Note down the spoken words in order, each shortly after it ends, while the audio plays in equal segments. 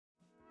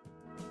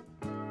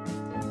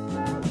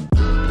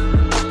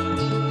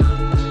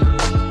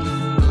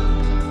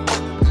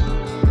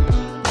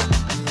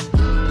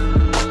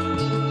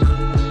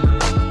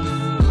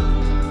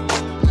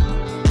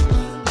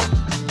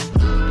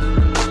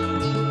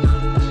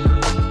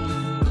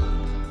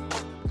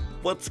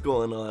What's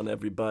going on,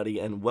 everybody,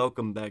 and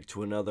welcome back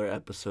to another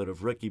episode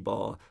of Rookie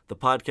Ball, the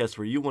podcast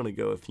where you want to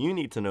go if you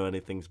need to know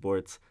anything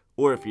sports,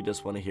 or if you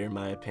just want to hear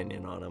my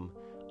opinion on them.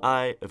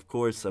 I, of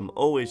course, am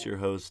always your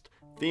host,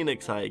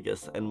 Phoenix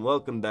Higas, and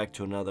welcome back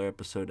to another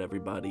episode,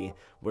 everybody,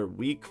 where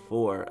Week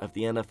 4 of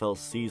the NFL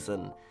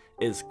season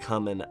is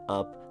coming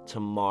up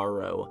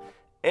tomorrow,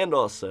 and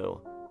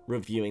also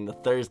reviewing the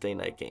Thursday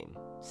night game.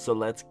 So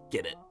let's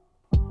get it.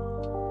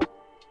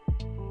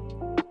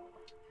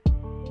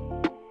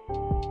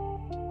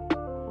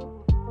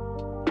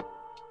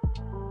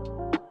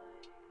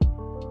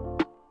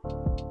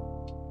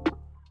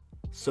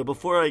 So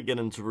before I get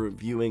into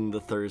reviewing the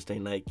Thursday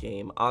night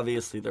game,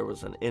 obviously there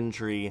was an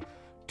injury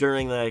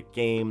during that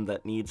game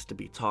that needs to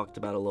be talked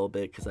about a little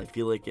bit because I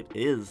feel like it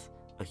is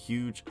a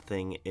huge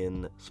thing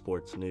in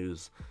sports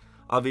news.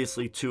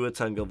 Obviously, Tua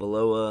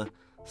Tagovailoa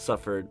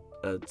suffered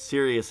a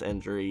serious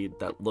injury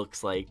that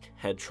looks like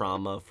head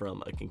trauma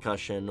from a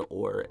concussion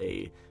or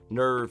a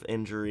nerve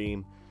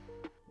injury.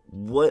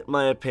 What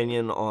my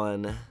opinion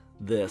on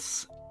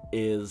this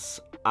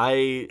is,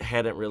 I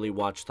hadn't really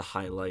watched the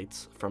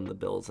highlights from the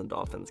Bills and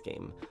Dolphins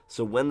game.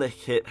 So when the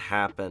hit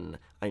happened,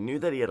 I knew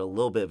that he had a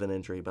little bit of an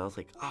injury, but I was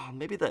like,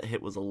 maybe that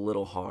hit was a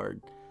little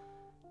hard.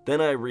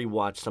 Then I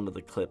rewatched some of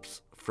the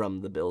clips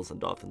from the Bills and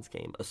Dolphins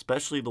game,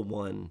 especially the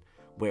one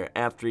where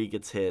after he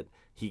gets hit,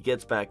 he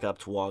gets back up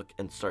to walk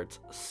and starts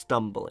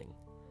stumbling.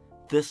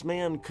 This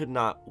man could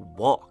not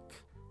walk.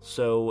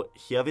 So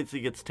he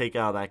obviously gets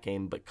taken out of that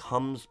game, but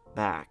comes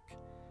back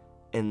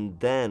and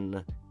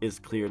then is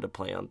cleared to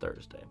play on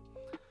Thursday.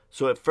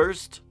 So at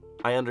first,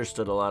 I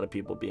understood a lot of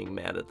people being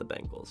mad at the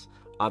Bengals.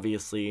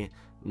 Obviously,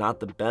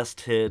 not the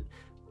best hit.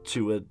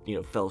 Tua,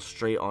 fell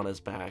straight on his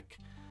back.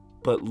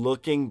 But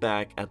looking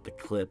back at the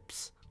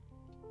clips,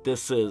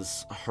 this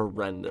is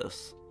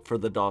horrendous for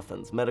the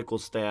Dolphins' medical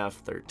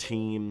staff, their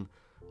team.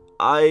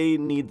 I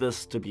need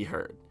this to be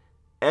heard.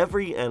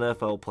 Every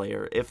NFL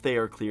player, if they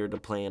are cleared to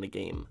play in a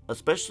game,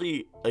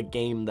 especially a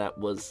game that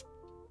was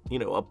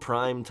a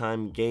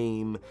primetime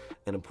game,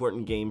 an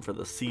important game for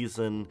the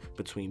season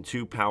between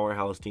two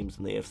powerhouse teams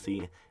in the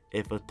AFC.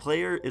 If a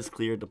player is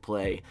cleared to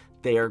play,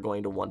 they are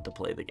going to want to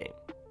play the game.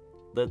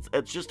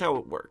 That's just how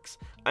it works.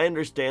 I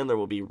understand there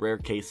will be rare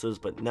cases,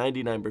 but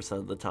 99%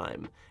 of the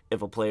time,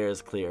 if a player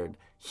is cleared,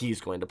 he's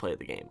going to play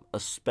the game,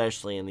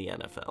 especially in the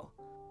NFL.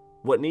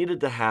 What needed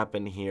to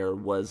happen here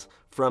was,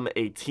 from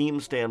a team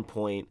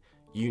standpoint,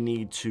 you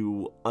need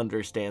to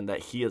understand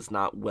that he is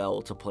not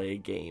well to play a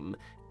game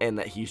and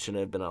that he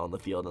shouldn't have been out on the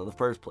field in the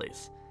first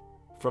place.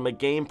 From a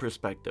game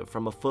perspective,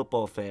 from a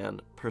football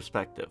fan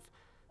perspective,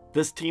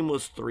 this team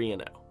was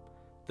 3-0.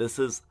 This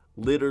is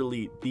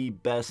literally the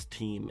best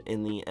team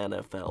in the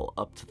NFL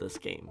up to this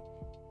game.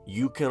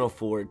 You can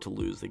afford to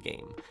lose the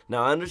game.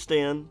 Now, I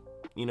understand,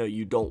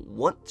 you don't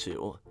want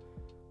to,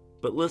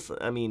 but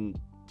listen,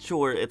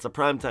 sure, it's a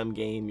primetime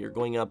game. You're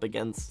going up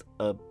against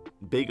a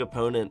big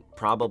opponent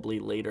probably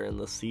later in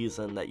the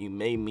season that you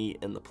may meet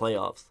in the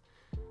playoffs.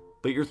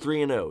 But you're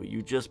 3-0.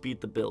 You just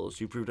beat the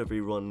Bills. You proved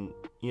everyone,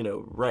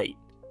 right.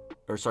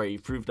 You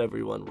proved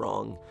everyone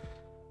wrong.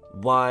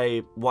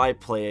 Why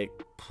play a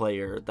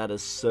player that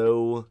is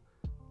so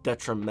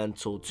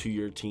detrimental to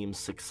your team's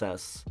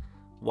success?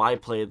 Why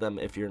play them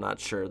if you're not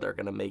sure they're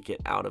going to make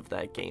it out of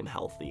that game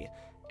healthy?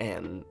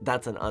 And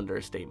that's an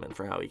understatement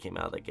for how he came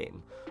out of that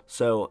game.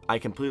 So I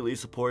completely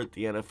support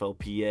the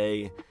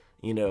NFLPA,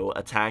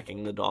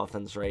 attacking the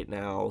Dolphins right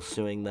now,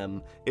 suing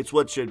them. It's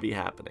what should be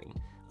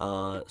happening.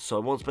 So I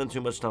won't spend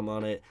too much time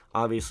on it.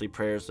 Obviously,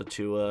 prayers to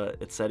Tua.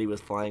 It said he was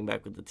flying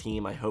back with the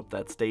team. I hope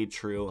that stayed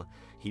true.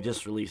 He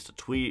just released a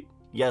tweet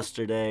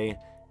yesterday,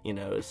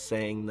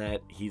 saying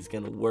that he's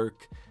going to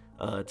work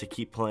to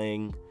keep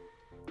playing.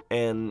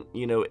 And,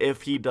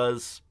 if he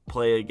does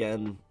play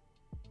again,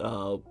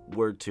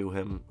 word to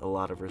him, a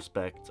lot of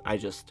respect. I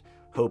just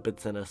hope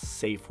it's in a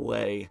safe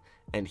way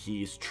and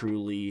he's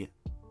truly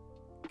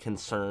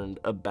concerned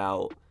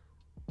about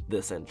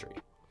this injury.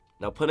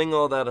 Now, putting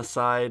all that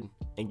aside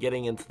and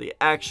getting into the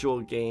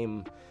actual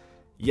game,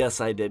 yes,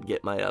 I did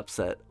get my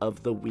upset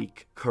of the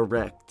week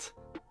correct.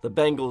 The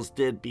Bengals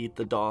did beat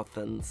the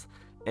Dolphins,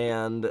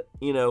 and,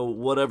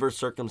 whatever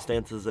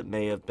circumstances it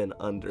may have been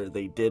under,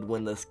 they did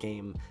win this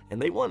game,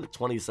 and they won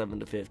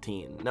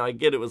 27-15. Now, I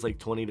get it was like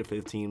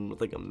 20-15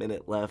 with like a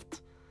minute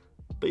left,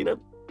 but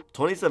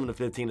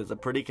 27-15 is a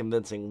pretty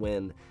convincing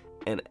win,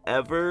 and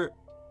ever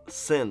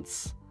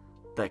since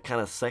that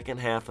kind of second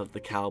half of the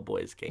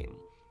Cowboys game,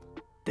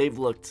 they've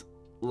looked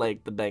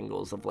like the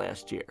Bengals of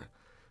last year.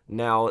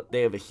 Now,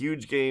 they have a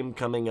huge game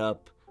coming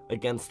up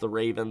against the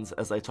Ravens,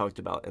 as I talked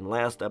about in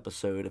last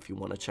episode, if you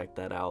want to check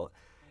that out.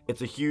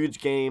 It's a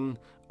huge game.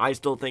 I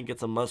still think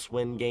it's a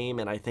must-win game,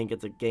 and I think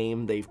it's a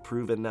game they've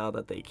proven now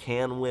that they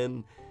can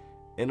win,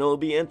 and it'll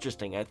be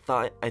interesting.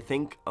 I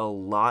think a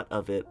lot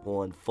of it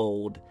will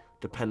unfold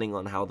depending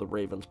on how the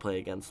Ravens play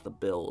against the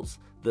Bills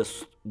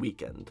this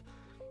weekend.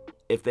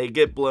 If they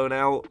get blown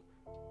out,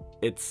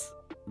 it's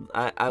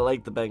I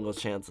like the Bengals'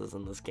 chances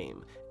in this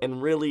game.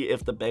 And really,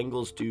 if the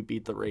Bengals do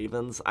beat the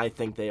Ravens, I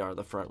think they are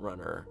the front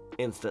runner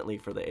instantly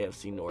for the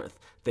AFC North.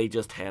 They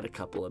just had a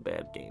couple of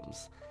bad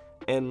games.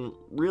 And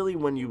really,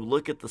 when you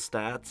look at the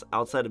stats,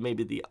 outside of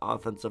maybe the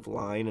offensive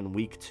line in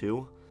week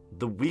 2,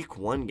 the week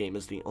 1 game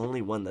is the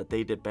only one that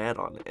they did bad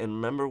on. And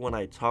remember when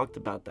I talked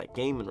about that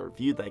game and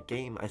reviewed that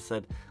game, I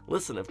said,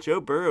 listen, if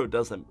Joe Burrow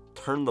doesn't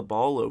turn the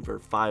ball over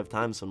 5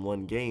 times in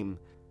one game,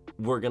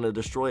 we're going to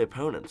destroy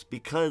opponents,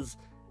 because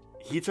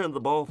he turned the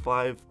ball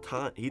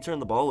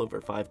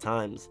over 5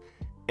 times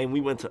and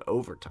we went to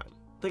overtime.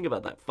 Think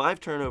about that. 5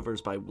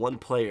 turnovers by one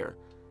player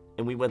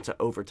and we went to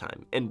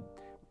overtime and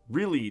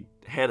really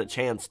had a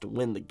chance to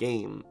win the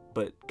game,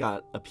 but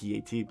got a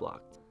PAT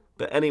blocked.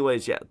 But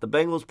anyways, yeah, the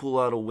Bengals pull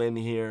out a win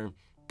here.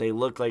 They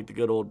look like the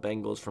good old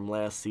Bengals from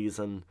last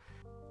season,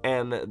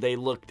 and they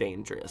look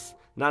dangerous.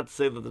 Not to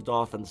say that the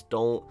Dolphins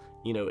don't.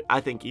 I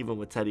think even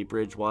with Teddy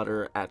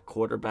Bridgewater at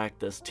quarterback,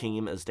 this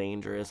team is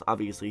dangerous.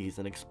 Obviously, he's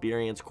an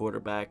experienced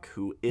quarterback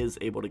who is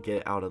able to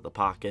get out of the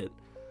pocket.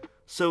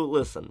 So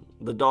listen,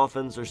 the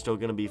Dolphins are still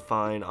going to be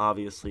fine.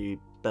 Obviously,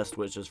 best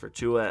wishes for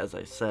Tua, as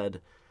I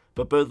said.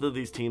 But both of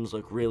these teams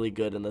look really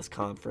good in this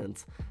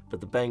conference.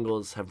 But the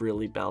Bengals have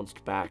really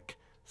bounced back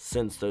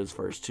since those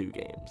first 2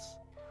 games.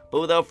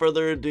 But without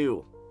further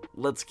ado,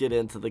 let's get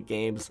into the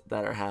games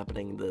that are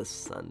happening this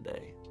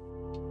Sunday.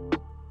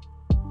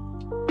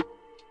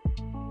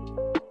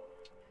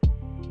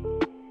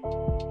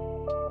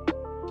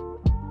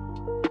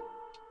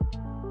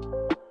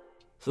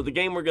 So the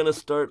game we're going to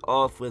start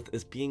off with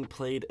is being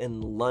played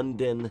in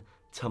London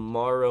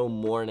tomorrow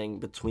morning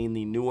between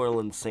the New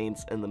Orleans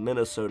Saints and the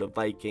Minnesota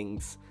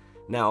Vikings.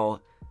 Now,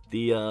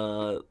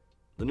 the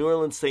New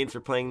Orleans Saints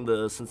are playing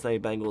the Cincinnati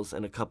Bengals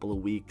in a couple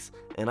of weeks,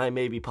 and I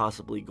may be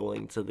possibly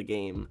going to the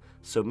game.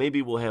 So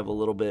maybe we'll have a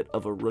little bit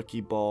of a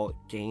rookie ball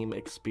game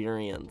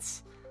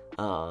experience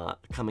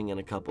coming in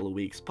a couple of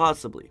weeks.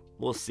 Possibly.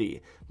 We'll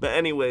see. But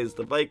anyways,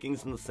 the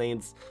Vikings and the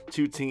Saints,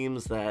 2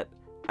 teams that,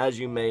 as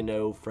you may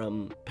know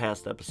from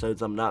past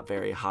episodes, I'm not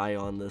very high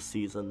on this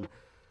season.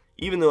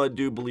 Even though I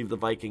do believe the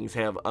Vikings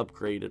have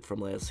upgraded from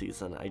last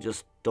season, I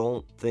just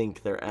don't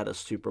think they're at a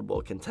Super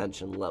Bowl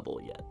contention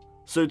level yet.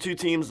 So 2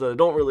 teams that I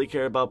don't really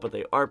care about, but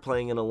they are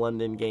playing in a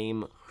London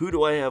game. Who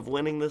do I have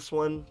winning this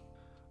one?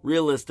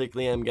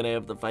 Realistically, I'm going to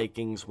have the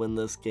Vikings win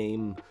this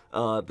game.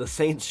 The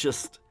Saints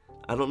just,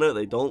 I don't know,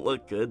 they don't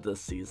look good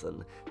this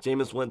season.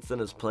 Jameis Winston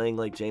is playing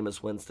like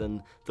Jameis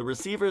Winston. The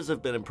receivers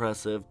have been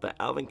impressive, but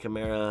Alvin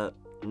Kamara,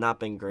 not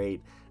been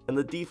great. And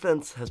the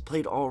defense has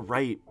played all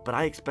right, but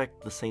I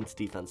expect the Saints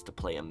defense to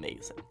play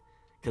amazing,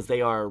 because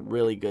they are a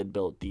really good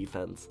built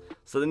defense,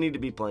 so they need to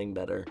be playing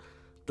better.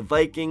 The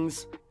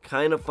Vikings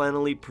kind of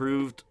finally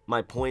proved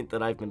my point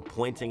that I've been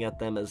pointing at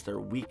them as their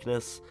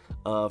weakness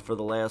for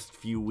the last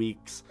few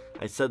weeks.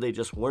 I said they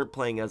just weren't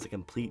playing as a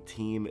complete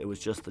team. It was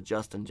just the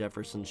Justin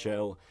Jefferson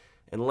show.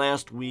 And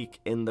last week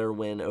in their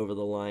win over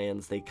the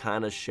Lions, they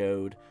kind of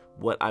showed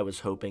what I was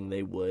hoping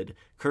they would.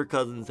 Kirk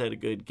Cousins had a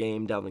good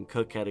game. Dalvin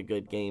Cook had a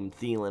good game.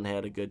 Thielen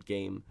had a good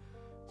game.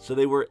 So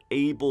they were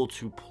able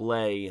to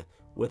play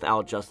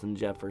without Justin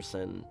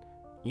Jefferson,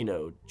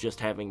 just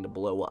having to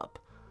blow up.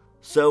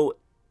 So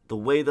the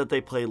way that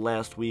they played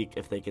last week,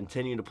 if they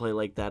continue to play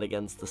like that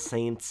against the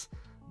Saints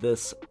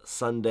this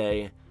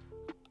Sunday,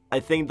 I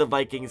think the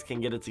Vikings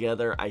can get it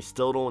together. I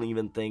still don't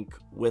even think,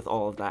 with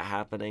all of that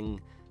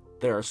happening,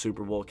 they're a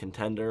Super Bowl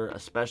contender,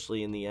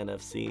 especially in the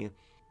NFC.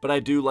 But I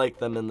do like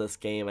them in this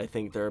game. I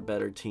think they're a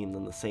better team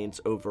than the Saints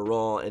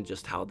overall and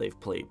just how they've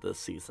played this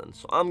season.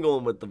 So I'm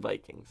going with the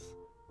Vikings.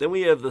 Then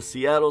we have the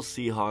Seattle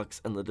Seahawks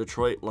and the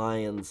Detroit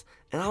Lions.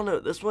 And I don't know,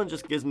 this one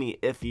just gives me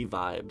iffy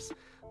vibes.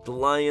 The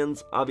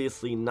Lions,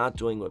 obviously not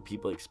doing what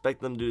people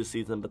expect them to do this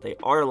season, but they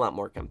are a lot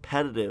more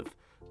competitive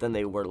than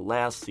they were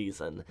last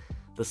season.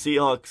 The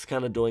Seahawks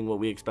kind of doing what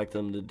we expect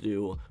them to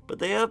do, but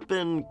they have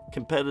been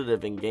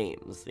competitive in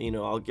games.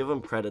 I'll give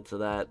them credit to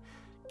that,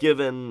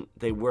 given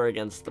they were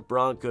against the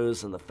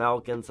Broncos and the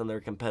Falcons in their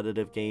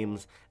competitive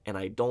games, and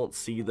I don't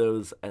see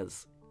those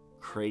as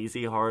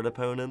crazy hard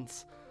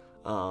opponents.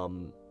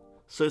 So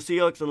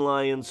Seahawks and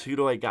Lions, who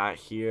do I got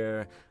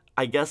here?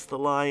 I guess the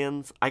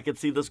Lions. I could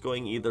see this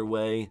going either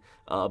way.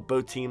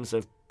 Both teams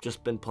have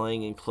just been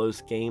playing in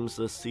close games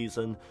this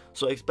season,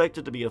 so I expect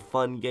it to be a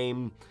fun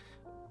game,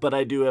 but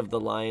I do have the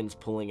Lions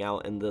pulling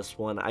out in this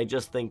one. I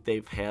just think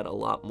they've had a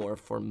lot more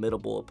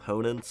formidable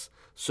opponents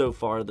so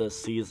far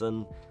this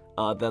season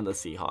than the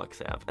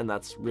Seahawks have, and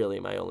that's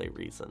really my only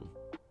reason.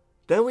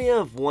 Then we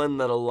have one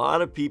that a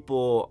lot of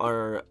people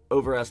are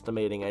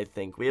overestimating, I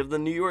think. We have the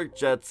New York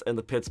Jets and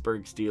the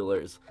Pittsburgh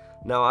Steelers.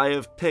 Now, I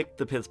have picked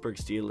the Pittsburgh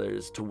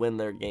Steelers to win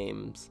their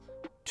games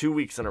 2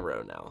 weeks in a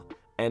row now,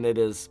 and it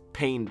has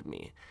pained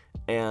me.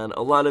 And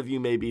a lot of you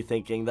may be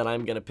thinking that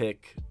I'm going to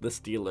pick the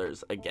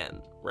Steelers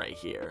again right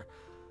here.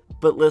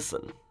 But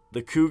listen,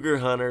 the Cougar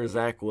hunter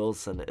Zach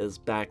Wilson is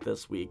back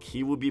this week.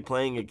 He will be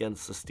playing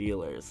against the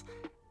Steelers.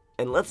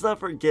 And let's not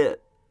forget,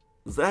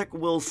 Zach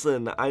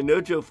Wilson, I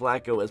know Joe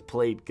Flacco has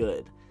played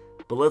good,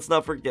 but let's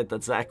not forget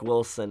that Zach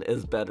Wilson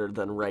is better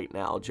than right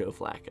now Joe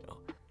Flacco.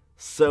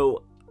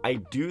 So I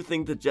do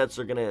think the Jets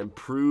are going to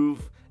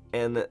improve,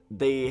 and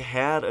they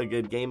had a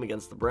good game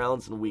against the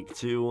Browns in week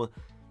 2,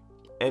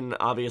 and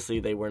obviously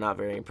they were not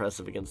very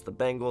impressive against the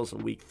Bengals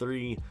in week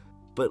 3.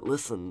 But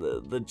listen,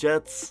 the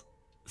Jets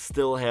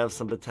still have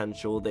some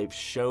potential. They've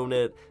shown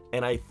it,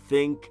 and I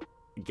think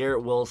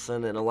Garrett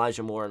Wilson and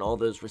Elijah Moore and all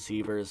those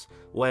receivers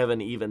will have an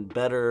even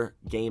better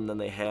game than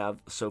they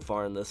have so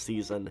far in this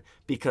season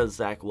because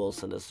Zach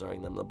Wilson is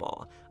throwing them the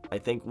ball. I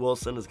think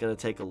Wilson is going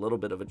to take a little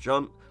bit of a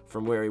jump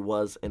from where he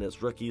was in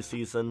his rookie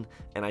season,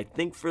 and I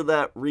think for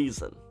that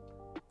reason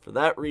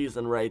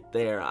right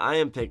there, I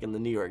am picking the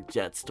New York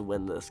Jets to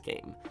win this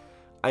game.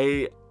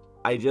 I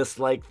just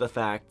like the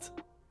fact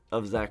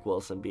of Zach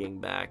Wilson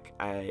being back.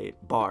 I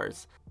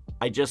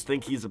just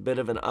think he's a bit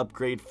of an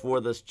upgrade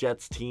for this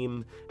Jets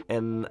team,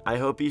 and I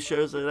hope he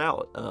shows it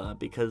out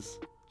because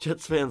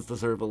Jets fans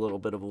deserve a little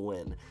bit of a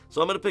win.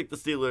 So I'm going to pick the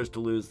Steelers to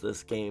lose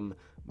this game.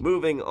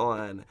 Moving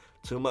on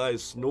to my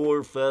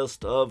snore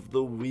fest of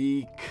the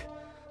week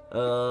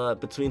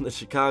between the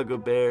Chicago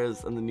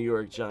Bears and the New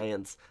York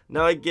Giants.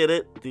 Now I get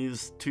it,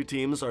 these two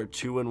teams are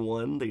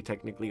 2-1. They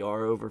technically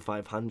are over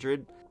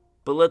 500.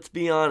 But let's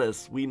be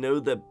honest, we know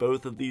that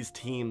both of these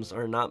teams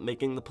are not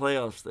making the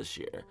playoffs this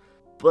year.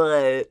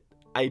 But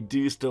I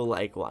do still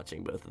like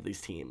watching both of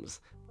these teams.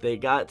 They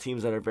got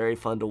teams that are very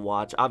fun to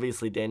watch.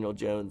 Obviously, Daniel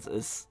Jones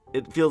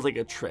it feels like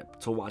a trip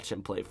to watch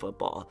him play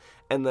football.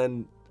 And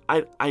then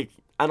I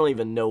don't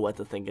even know what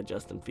to think of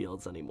Justin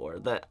Fields anymore.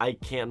 That I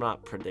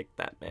cannot predict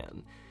that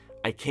man.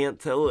 I can't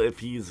tell if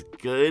he's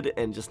good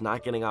and just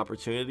not getting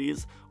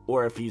opportunities,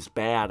 or if he's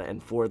bad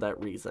and for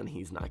that reason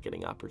he's not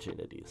getting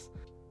opportunities.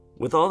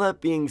 With all that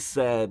being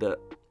said,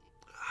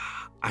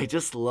 I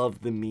just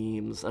love the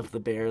memes of the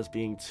Bears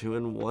being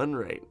 2-1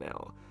 right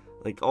now.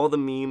 Like all the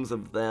memes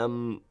of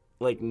them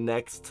like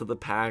next to the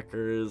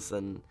Packers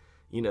and,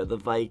 you know, the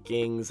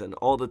Vikings and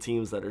all the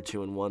teams that are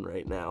 2-1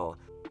 right now.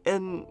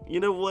 And you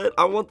know what?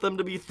 I want them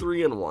to be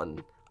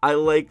 3-1. I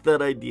like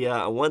that idea.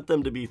 I want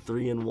them to be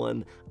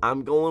 3-1.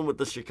 I'm going with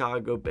the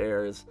Chicago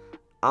Bears.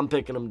 I'm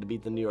picking them to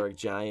beat the New York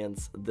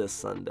Giants this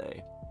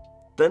Sunday.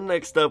 Then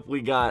next up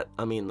we got,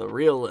 the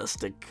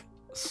realistic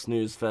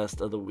snooze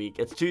fest of the week.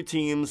 It's two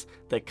teams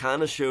that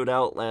kind of showed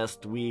out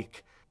last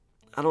week.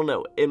 I don't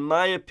know. In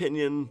my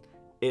opinion,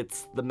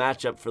 it's the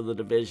matchup for the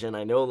division.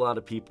 I know a lot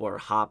of people are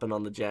hopping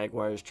on the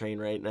Jaguars train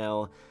right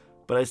now,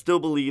 but I still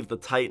believe the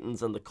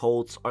Titans and the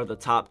Colts are the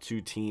top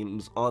two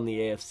teams on the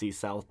AFC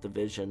South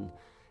division.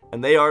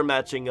 And they are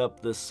matching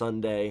up this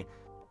Sunday.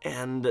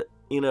 And,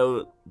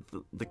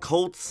 the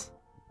Colts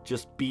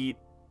just beat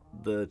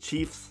the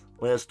Chiefs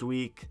last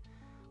week.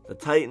 The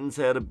Titans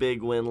had a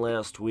big win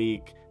last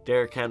week.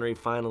 Derrick Henry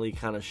finally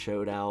kind of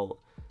showed out.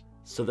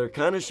 So they're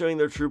kind of showing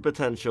their true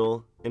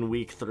potential in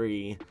week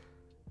 3.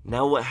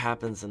 Now what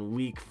happens in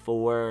week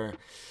 4?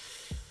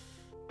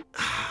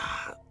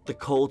 The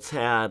Colts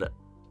had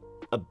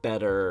a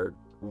better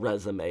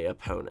resume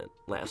opponent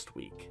last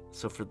week.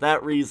 So for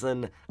that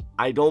reason,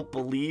 I don't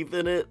believe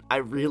in it. I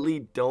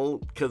really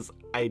don't, because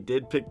I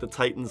did pick the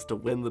Titans to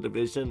win the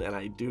division, and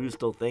I do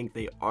still think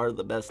they are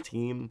the best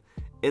team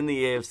in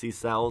the AFC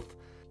South.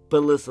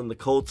 But listen, the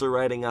Colts are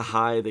riding a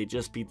high. They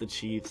just beat the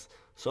Chiefs.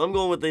 So I'm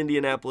going with the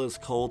Indianapolis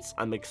Colts.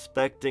 I'm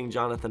expecting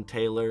Jonathan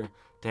Taylor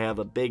to have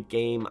a big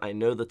game. I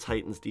know the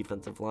Titans'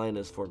 defensive line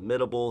is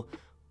formidable,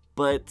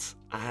 but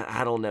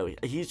I don't know.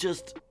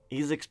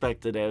 He's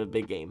expected to have a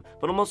big game.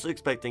 But I'm also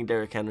expecting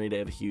Derrick Henry to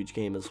have a huge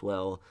game as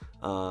well.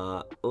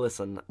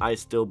 Listen, I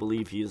still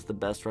believe he is the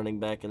best running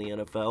back in the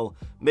NFL.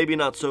 Maybe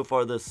not so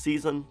far this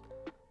season,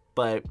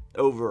 but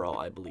overall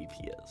I believe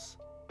he is.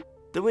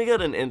 Then we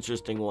got an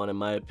interesting one, in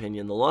my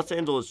opinion, the Los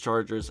Angeles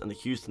Chargers and the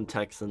Houston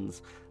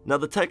Texans. Now,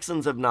 the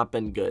Texans have not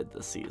been good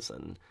this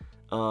season.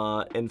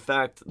 In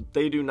fact,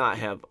 they do not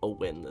have a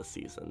win this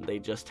season. They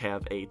just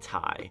have a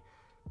tie.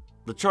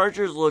 The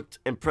Chargers looked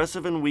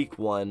impressive in week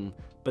 1,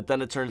 but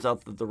then it turns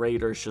out that the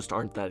Raiders just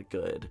aren't that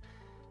good.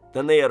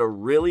 Then they had a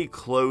really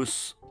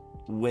close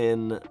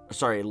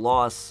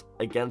loss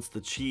against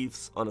the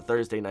Chiefs on a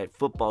Thursday night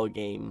football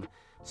game.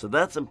 So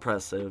that's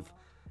impressive.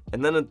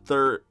 And then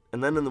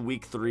in the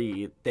week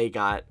 3, they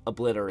got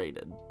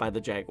obliterated by the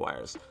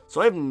Jaguars.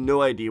 So I have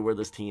no idea where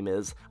this team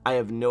is. I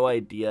have no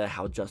idea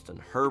how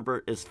Justin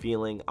Herbert is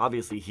feeling.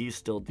 Obviously, he's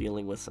still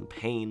dealing with some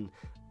pain,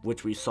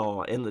 which we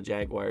saw in the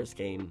Jaguars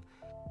game.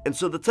 And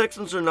so the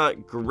Texans are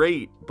not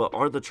great, but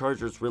are the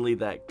Chargers really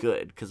that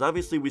good? Because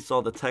obviously we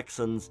saw the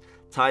Texans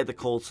tie the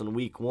Colts in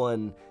week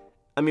 1.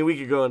 We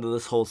could go into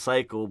this whole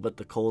cycle, but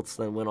the Colts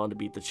then went on to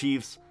beat the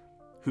Chiefs,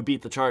 who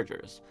beat the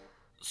Chargers.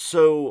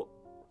 So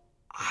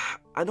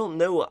I don't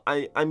know.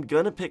 I'm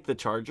going to pick the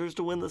Chargers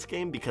to win this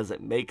game because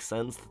it makes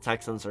sense. The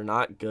Texans are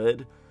not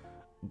good,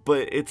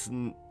 but it's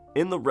in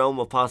the realm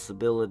of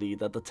possibility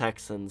that the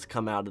Texans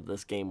come out of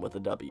this game with a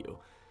W.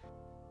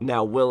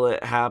 Now, will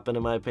it happen?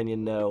 In my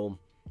opinion, no,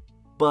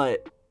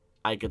 but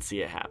I could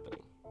see it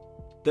happening.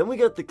 Then we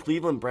got the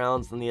Cleveland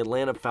Browns and the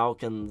Atlanta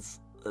Falcons.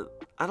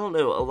 I don't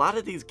know. A lot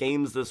of these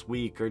games this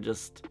week are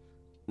just,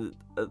 they're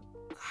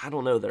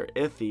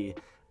iffy.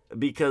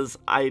 because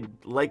I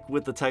like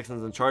with the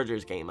Texans and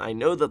Chargers game, I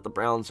know that the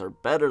Browns are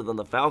better than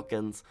the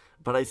Falcons,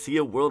 but I see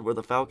a world where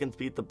the Falcons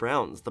beat the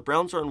Browns. The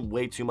Browns are on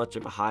way too much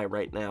of a high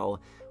right now.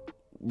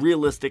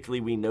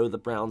 Realistically, we know the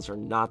Browns are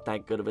not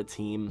that good of a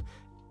team,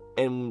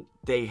 and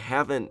they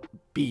haven't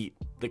beat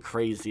the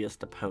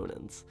craziest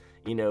opponents.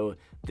 You know,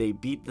 they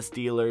beat the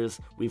Steelers.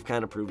 We've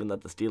kind of proven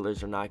that the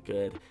Steelers are not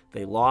good.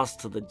 They lost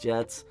to the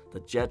Jets. The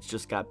Jets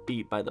just got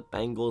beat by the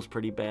Bengals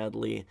pretty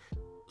badly.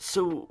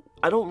 So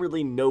I don't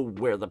really know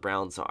where the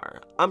Browns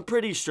are. I'm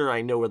pretty sure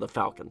I know where the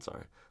Falcons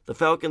are. The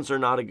Falcons are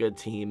not a good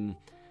team.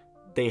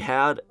 They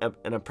had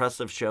an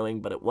impressive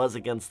showing, but it was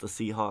against the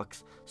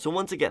Seahawks. So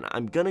once again,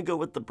 I'm going to go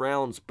with the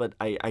Browns, but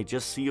I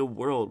just see a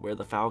world where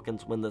the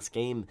Falcons win this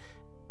game,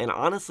 and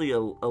honestly a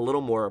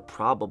little more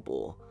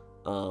probable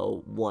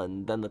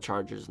one than the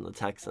Chargers and the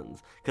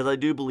Texans, because I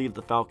do believe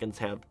the Falcons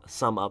have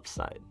some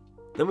upside.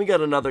 Then we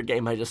got another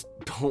game I just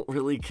don't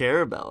really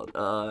care about.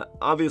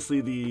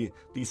 Obviously,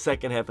 the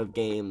second half of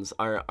games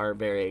are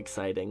very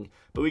exciting,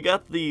 but we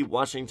got the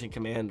Washington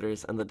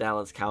Commanders and the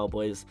Dallas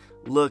Cowboys.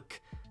 Look,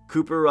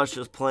 Cooper Rush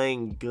is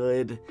playing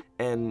good,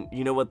 and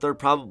you know what? They're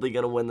probably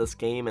going to win this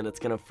game, and it's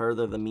going to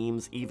further the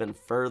memes even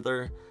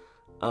further.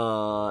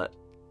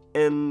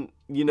 And,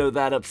 you know,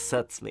 that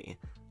upsets me.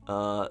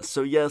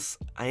 So yes,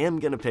 I am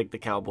going to pick the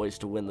Cowboys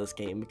to win this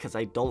game because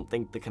I don't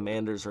think the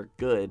Commanders are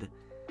good.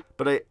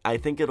 But I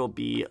think it'll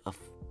be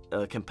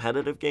a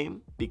competitive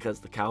game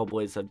because the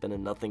Cowboys have been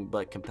in nothing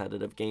but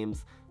competitive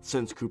games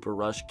since Cooper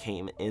Rush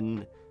came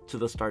in to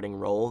the starting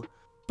role.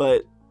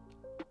 But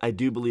I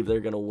do believe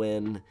they're going to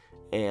win,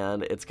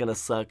 and it's going to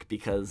suck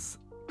because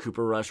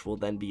Cooper Rush will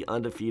then be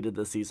undefeated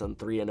this season,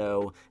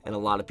 3-0, and a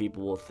lot of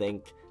people will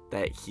think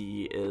that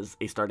he is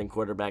a starting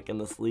quarterback in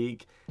this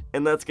league,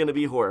 and that's going to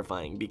be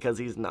horrifying because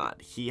he's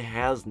not. He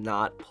has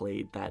not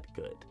played that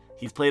good.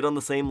 He's played on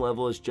the same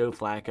level as Joe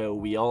Flacco.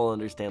 We all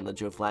understand that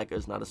Joe Flacco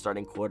is not a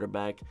starting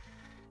quarterback.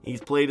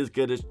 He's played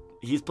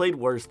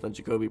worse than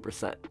Jacoby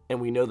Brissett, and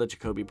we know that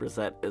Jacoby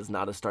Brissett is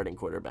not a starting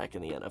quarterback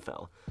in the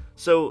NFL.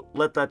 So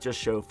let that just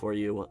show for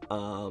you.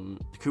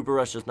 Cooper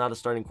Rush is not a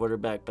starting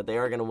quarterback, but they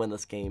are going to win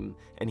this game,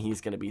 and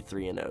he's going to be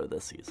 3-0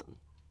 this season.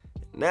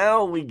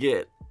 Now we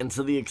get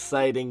into the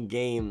exciting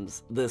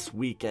games this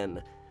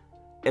weekend,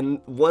 and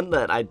one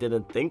that I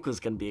didn't think was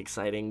going to be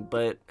exciting,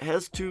 but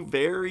has two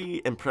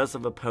very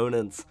impressive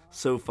opponents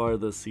so far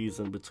this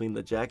season between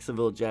the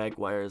Jacksonville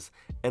Jaguars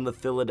and the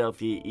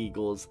Philadelphia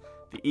Eagles.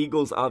 The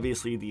Eagles,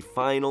 obviously the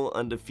final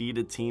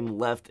undefeated team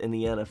left in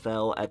the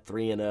NFL at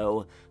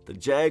 3-0. The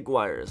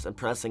Jaguars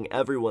impressing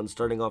everyone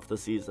starting off the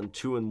season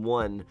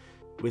 2-1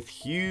 with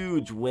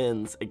huge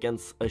wins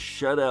against a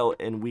shutout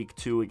in Week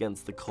 2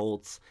 against the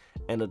Colts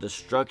and a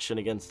destruction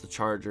against the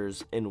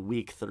Chargers in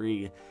Week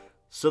 3.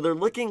 So they're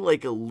looking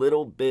like a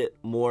little bit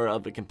more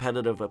of a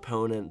competitive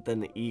opponent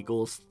than the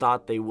Eagles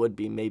thought they would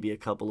be maybe a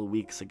couple of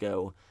weeks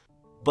ago.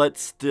 But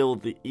still,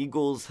 the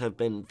Eagles have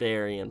been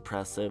very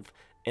impressive,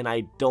 and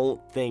I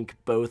don't think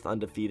both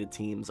undefeated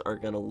teams are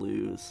going to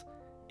lose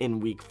in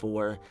Week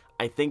 4.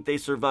 I think they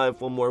survive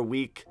one more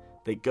week.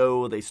 They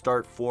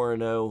start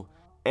 4-0.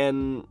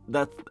 And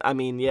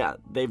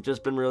they've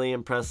just been really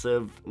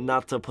impressive.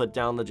 Not to put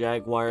down the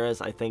Jaguars,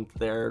 I think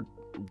they're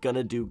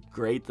gonna do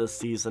great this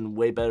season,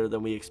 way better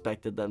than we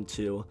expected them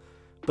to.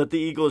 But the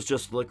Eagles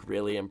just look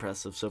really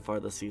impressive so far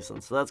this season,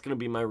 so that's gonna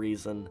be my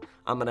reason.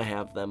 I'm gonna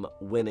have them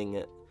winning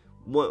it.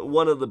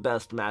 One of the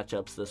best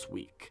matchups this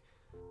week.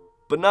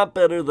 But not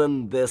better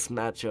than this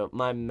matchup,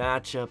 my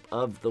matchup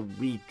of the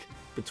week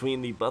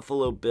between the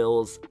Buffalo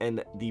Bills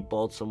and the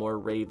Baltimore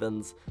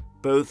Ravens.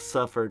 Both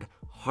suffered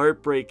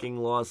heartbreaking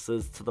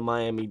losses to the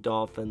Miami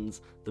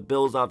Dolphins. The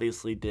Bills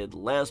obviously did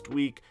last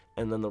week,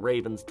 and then the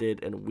Ravens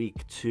did in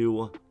Week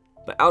 2.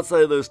 But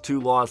outside of those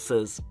two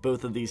losses,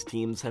 both of these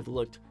teams have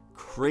looked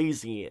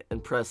crazy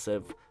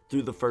impressive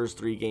through the first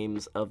 3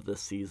 games of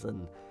this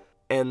season.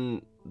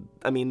 And,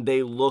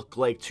 they look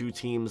like two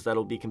teams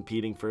that'll be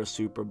competing for a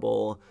Super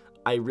Bowl.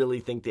 I really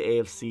think the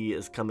AFC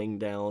is coming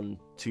down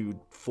to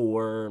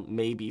 4,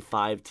 maybe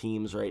 5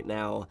 teams right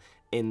now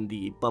in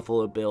the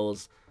Buffalo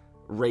Bills,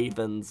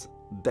 Ravens,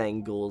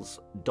 Bengals,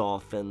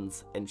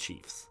 Dolphins, and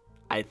Chiefs.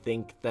 I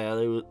think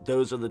that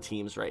those are the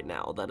teams right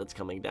now that it's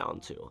coming down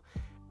to.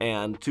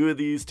 And 2 of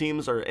these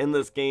teams are in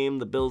this game,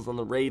 the Bills and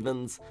the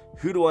Ravens.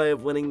 Who do I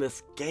have winning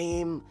this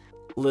game?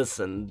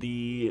 Listen,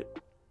 the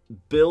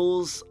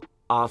Bills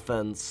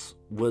offense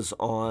was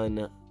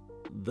on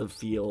the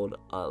field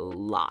a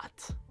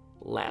lot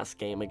last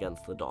game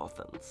against the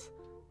Dolphins.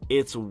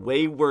 It's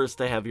way worse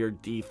to have your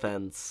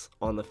defense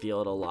on the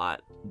field a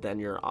lot than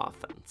your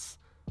offense.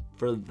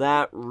 For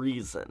that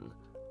reason,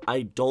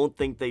 I don't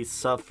think they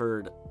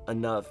suffered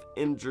enough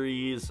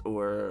injuries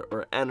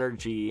or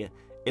energy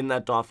in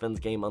that Dolphins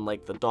game,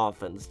 unlike the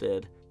Dolphins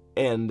did.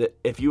 And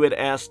if you had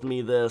asked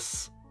me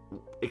this,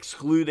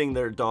 excluding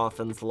their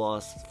Dolphins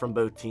loss from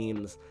both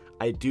teams,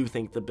 I do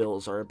think the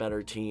Bills are a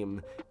better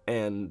team,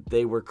 and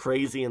they were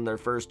crazy in their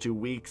first 2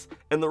 weeks,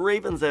 and the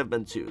Ravens have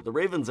been too. The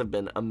Ravens have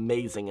been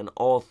amazing in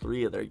all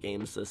 3 of their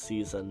games this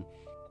season.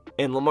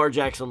 And Lamar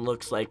Jackson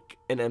looks like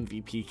an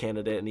MVP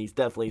candidate, and he's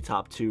definitely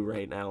top 2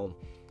 right now.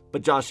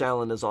 But Josh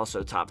Allen is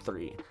also top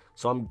 3.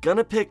 So I'm going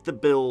to pick the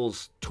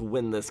Bills to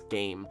win this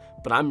game,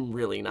 but I'm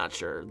really not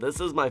sure.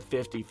 This is my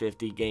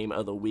 50-50 game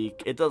of the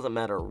week. It doesn't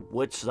matter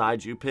which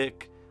side you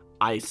pick.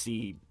 I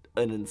see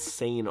an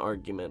insane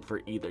argument for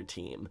either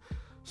team.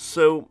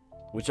 So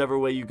whichever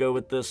way you go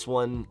with this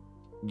one,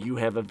 you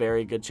have a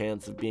very good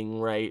chance of being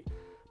right.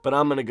 But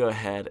I'm going to go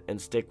ahead and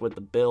stick with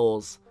the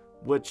Bills,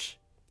 which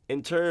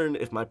in turn,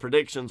 if my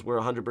predictions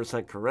were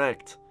 100%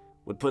 correct,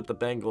 would put the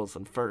Bengals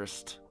in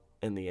first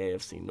in the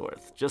AFC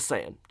North. Just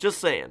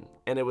saying.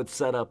 And it would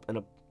set up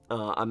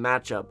a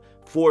matchup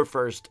for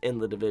first in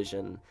the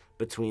division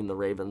between the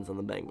Ravens and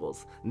the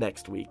Bengals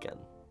next weekend.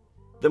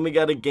 Then we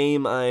got a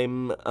game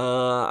I'm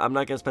not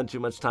going to spend too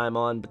much time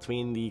on,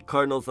 between the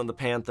Cardinals and the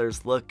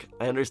Panthers. Look,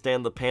 I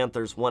understand the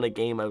Panthers won a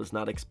game I was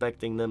not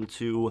expecting them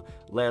to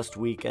last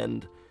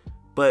weekend,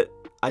 but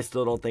I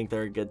still don't think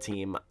they're a good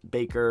team.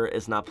 Baker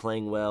is not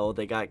playing well.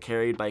 They got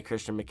carried by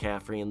Christian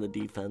McCaffrey in the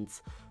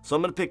defense. So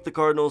I'm going to pick the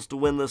Cardinals to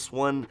win this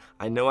one.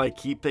 I know I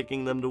keep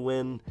picking them to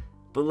win,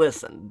 but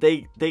listen,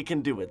 they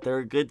can do it. They're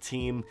a good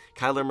team.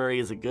 Kyler Murray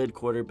is a good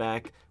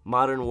quarterback.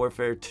 Modern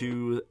Warfare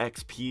 2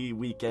 XP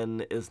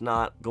weekend is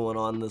not going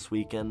on this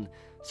weekend.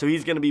 So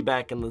he's going to be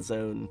back in the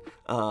zone,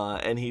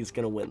 and he's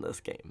going to win this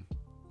game.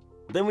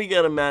 Then we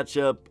got a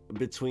matchup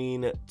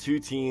between two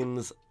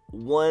teams.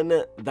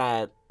 One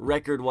that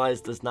record-wise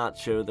does not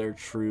show their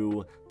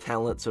true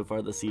talent so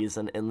far this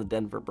season in the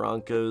Denver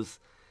Broncos,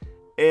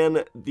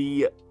 and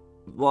the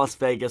Las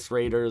Vegas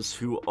Raiders,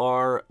 who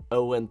are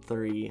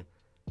 0-3.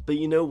 But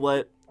you know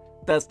what?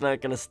 That's not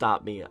going to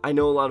stop me. I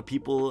know a lot of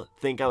people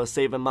think I was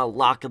saving my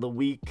lock of the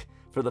week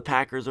for the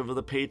Packers over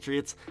the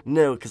Patriots.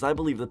 No, because I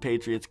believe the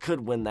Patriots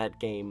could win that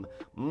game.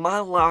 My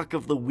lock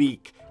of the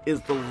week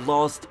is the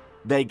Las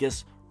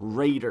Vegas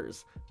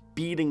Raiders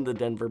beating the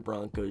Denver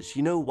Broncos.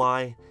 You know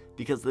why?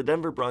 Because the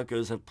Denver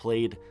Broncos have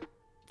played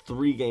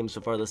 3 games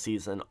so far this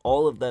season.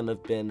 All of them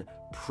have been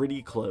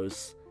pretty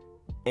close,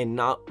 and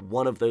not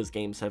one of those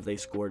games have they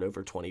scored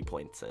over 20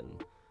 points in.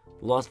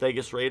 Las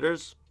Vegas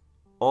Raiders,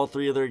 all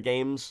 3 of their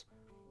games,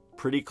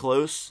 pretty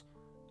close.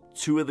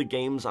 2 of the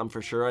games, I'm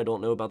for sure, I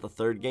don't know about the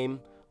 3rd game,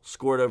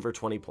 scored over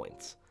 20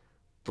 points.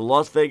 The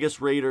Las Vegas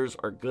Raiders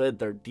are good.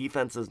 Their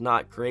defense is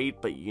not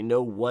great, but you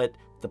know what?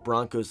 The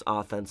Broncos'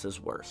 offense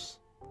is worse.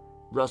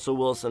 Russell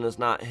Wilson is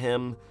not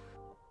him.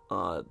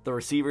 The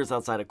receivers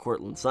outside of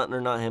Courtland Sutton are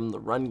not him. The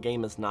run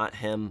game is not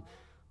him.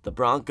 The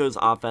Broncos'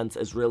 offense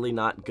is really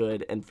not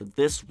good, and for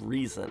this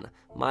reason,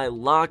 my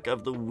lock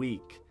of the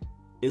week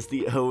is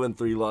the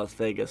 0-3 Las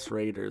Vegas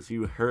Raiders.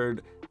 You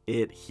heard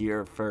it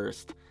here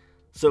first.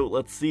 So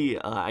let's see.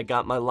 I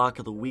got my lock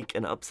of the week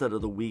and upset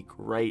of the week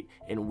right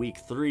in week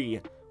 3.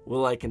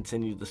 Will I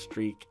continue the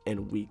streak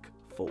in week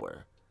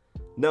 4?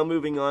 Now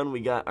moving on,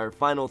 we got our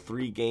final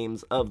 3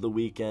 games of the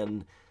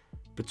weekend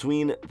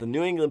between the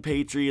New England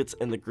Patriots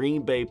and the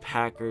Green Bay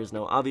Packers.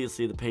 Now,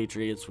 obviously, the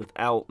Patriots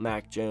without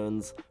Mac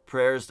Jones.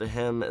 Prayers to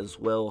him as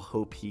well.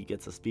 Hope he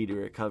gets a speedy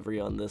recovery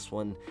on this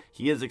one.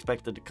 He is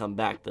expected to come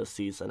back this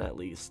season, at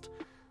least.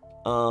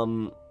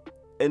 And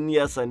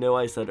yes, I know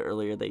I said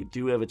earlier they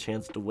do have a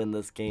chance to win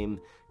this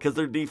game because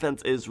their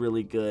defense is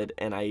really good,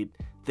 and I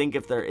think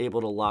if they're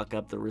able to lock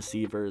up the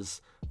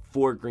receivers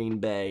for Green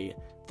Bay,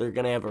 they're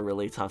going to have a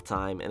really tough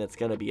time, and it's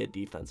going to be a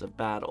defensive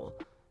battle.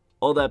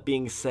 All that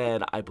being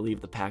said, I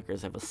believe the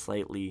Packers have a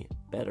slightly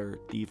better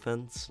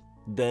defense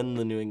than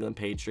the New England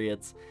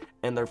Patriots,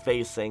 and they're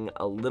facing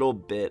a little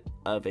bit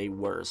of a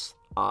worse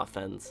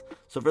offense.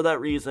 So for that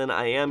reason,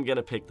 I am going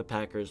to pick the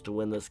Packers to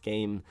win this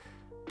game,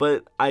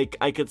 but I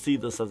could see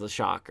this as a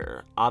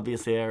shocker.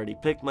 Obviously, I already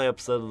picked my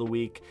upset of the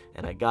week,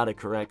 and I got it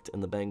correct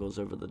in the Bengals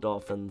over the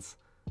Dolphins.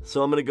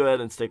 So I'm going to go ahead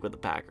and stick with the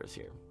Packers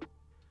here.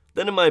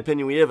 Then, in my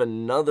opinion, we have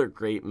another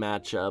great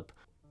matchup.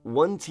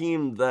 One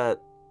team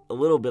that a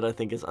little bit, I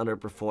think, is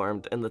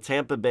underperformed, and the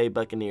Tampa Bay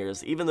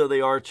Buccaneers. Even though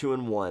they are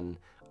 2-1,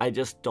 I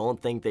just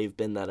don't think they've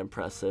been that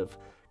impressive.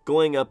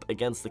 Going up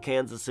against the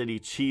Kansas City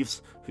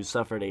Chiefs, who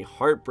suffered a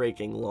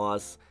heartbreaking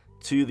loss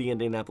to the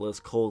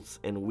Indianapolis Colts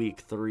in week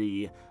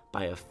 3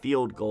 by a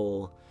field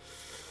goal.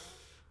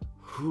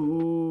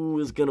 Who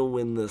is going to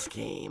win this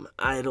game?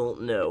 I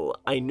don't know.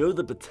 I know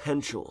the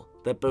potential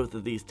that both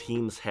of these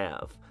teams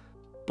have,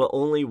 but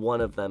only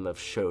one of them have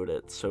showed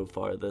it so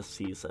far this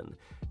season.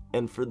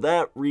 And for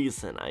that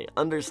reason, I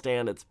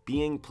understand it's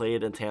being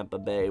played in Tampa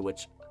Bay,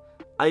 which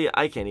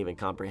I can't even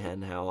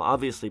comprehend how.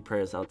 Obviously,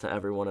 prayers out to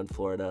everyone in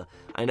Florida.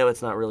 I know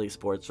it's not really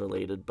sports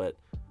related, but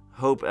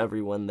hope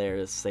everyone there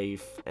is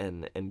safe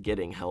and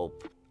getting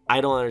help. I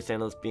don't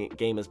understand this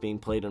game is being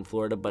played in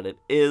Florida, but it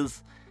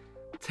is.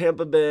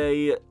 Tampa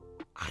Bay,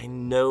 I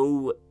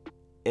know,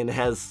 and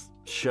has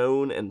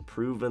shown and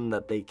proven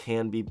that they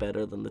can be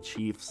better than the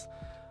Chiefs,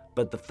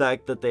 but the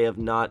fact that they have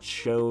not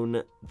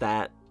shown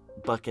that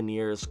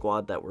Buccaneers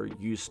squad that we're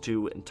used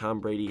to, and Tom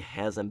Brady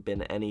hasn't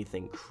been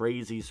anything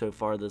crazy so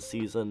far this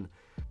season.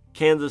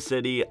 Kansas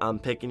City, I'm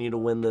picking you to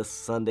win this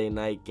Sunday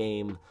night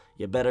game.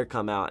 You better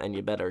come out and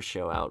you better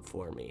show out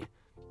for me.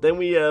 Then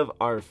we have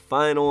our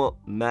final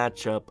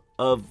matchup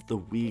of the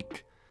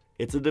week.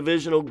 It's a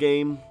divisional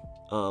game,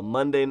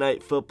 Monday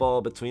Night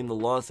Football between the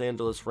Los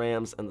Angeles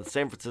Rams and the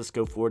San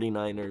Francisco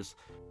 49ers.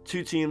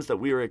 Two teams that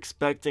we were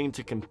expecting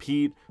to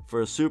compete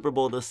for a Super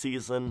Bowl this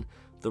season.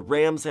 The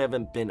Rams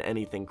haven't been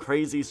anything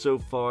crazy so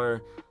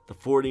far. The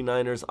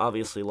 49ers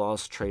obviously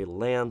lost Trey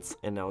Lance,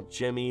 and now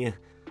Jimmy,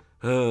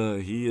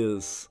 he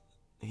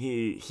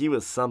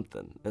was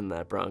something in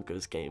that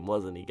Broncos game,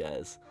 wasn't he,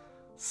 guys?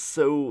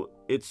 So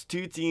it's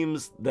two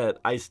teams that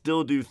I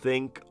still do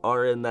think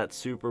are in that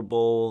Super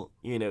Bowl,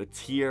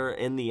 tier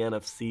in the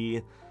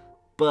NFC,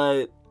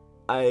 but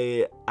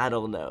I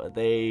don't know.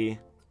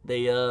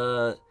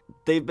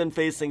 They've been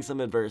facing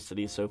some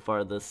adversity so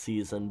far this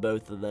season,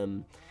 both of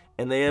them,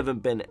 and they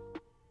haven't been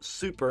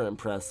super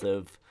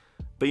impressive.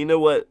 But you know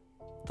what?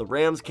 The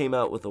Rams came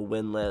out with a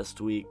win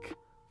last week.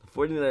 The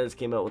 49ers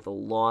came out with a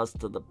loss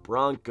to the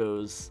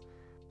Broncos.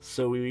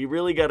 So we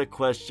really got to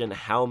question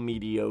how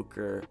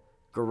mediocre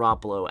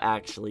Garoppolo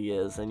actually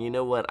is. And you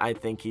know what? I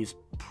think he's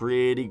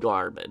pretty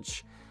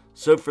garbage.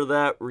 So for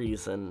that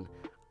reason,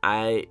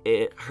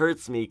 it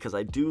hurts me because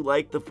I do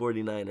like the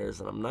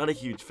 49ers and I'm not a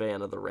huge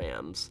fan of the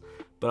Rams.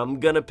 But I'm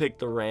going to pick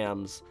the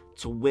Rams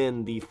to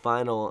win the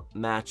final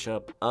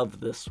matchup of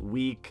this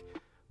week.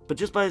 But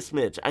just by a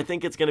smidge. I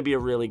think it's going to be a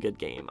really good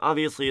game.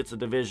 Obviously, it's a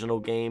divisional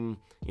game.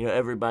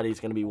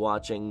 Everybody's going to be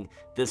watching.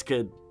 This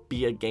could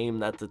be a game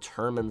that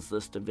determines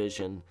this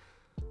division.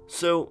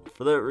 So,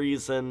 for that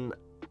reason,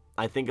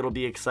 I think it'll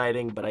be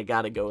exciting, but I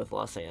got to go with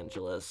Los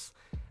Angeles.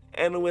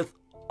 And with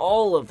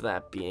all of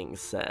that being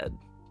said,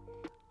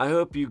 I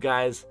hope you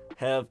guys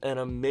have an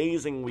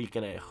amazing week,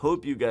 and I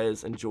hope you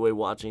guys enjoy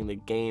watching the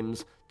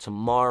games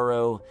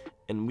tomorrow.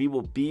 And we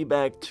will be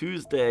back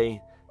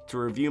Tuesday to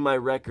review my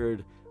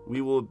record.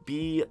 We will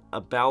be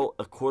about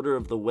a quarter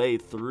of the way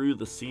through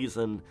the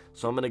season,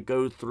 so I'm going to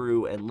go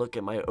through and look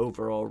at my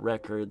overall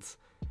records.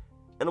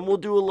 And we'll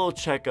do a little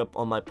checkup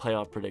on my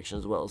playoff prediction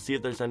as well, see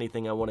if there's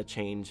anything I want to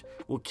change.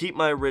 We'll keep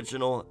my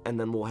original, and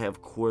then we'll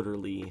have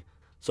quarterly.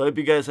 So I hope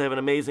you guys have an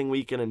amazing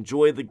week and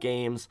enjoy the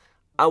games.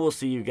 I will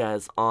see you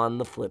guys on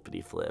the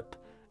flippity flip.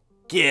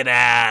 Get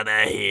out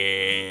of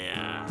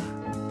here.